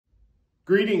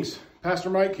Greetings,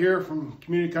 Pastor Mike here from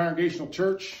Community Congregational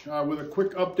Church with a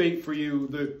quick update for you.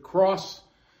 The cross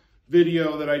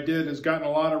video that I did has gotten a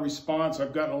lot of response.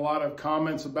 I've gotten a lot of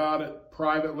comments about it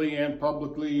privately and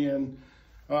publicly, and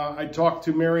I talked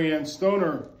to Marianne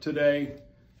Stoner today,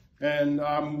 and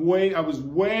I was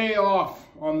way off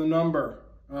on the number.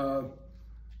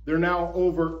 They're now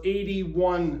over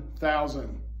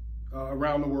 81,000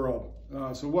 around the world.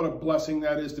 So what a blessing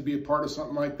that is to be a part of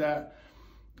something like that.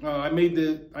 I made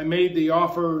the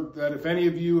offer that if any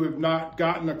of you have not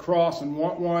gotten a cross and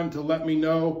want one, to let me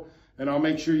know, and I'll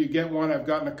make sure you get one. I've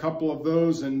gotten a couple of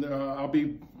those, and I'll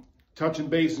be touching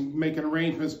base and making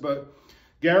arrangements. But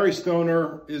Gary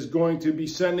Stoner is going to be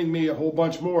sending me a whole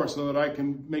bunch more so that I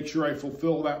can make sure I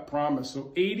fulfill that promise.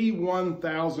 So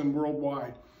 81,000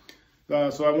 worldwide.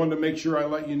 So I wanted to make sure I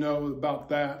let you know about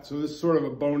that. So this is sort of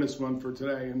a bonus one for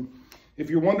today. And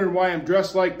if you're wondering why I'm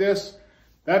dressed like this,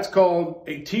 that's called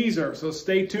a teaser. So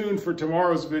stay tuned for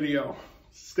tomorrow's video.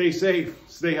 Stay safe,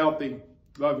 stay healthy.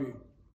 Love you.